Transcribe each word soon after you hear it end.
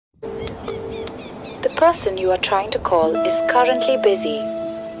person you are trying to call is currently busy.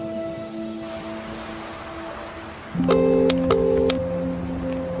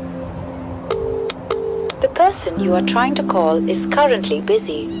 The person you are trying to call is currently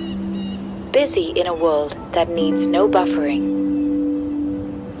busy. Busy in a world that needs no buffering.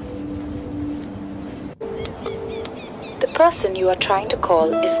 The person you are trying to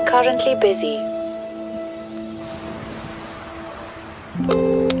call is currently busy.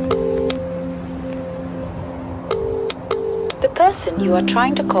 The person you are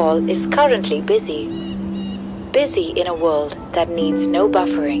trying to call is currently busy. Busy in a world that needs no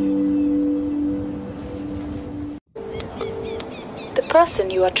buffering. The person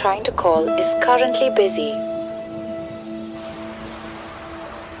you are trying to call is currently busy.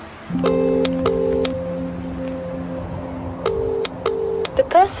 The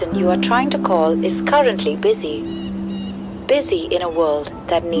person you are trying to call is currently busy. Busy in a world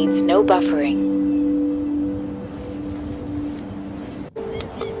that needs no buffering.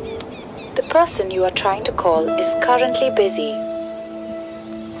 The person you are trying to call is currently busy.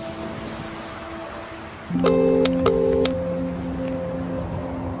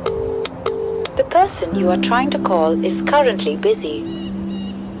 The person you are trying to call is currently busy.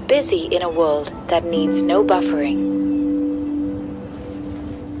 Busy in a world that needs no buffering.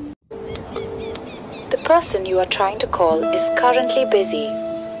 The person you are trying to call is currently busy.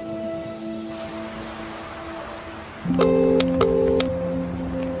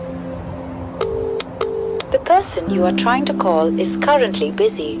 The person you are trying to call is currently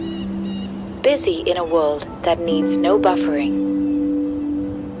busy. Busy in a world that needs no buffering.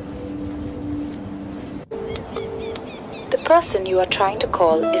 The person you are trying to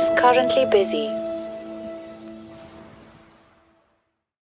call is currently busy.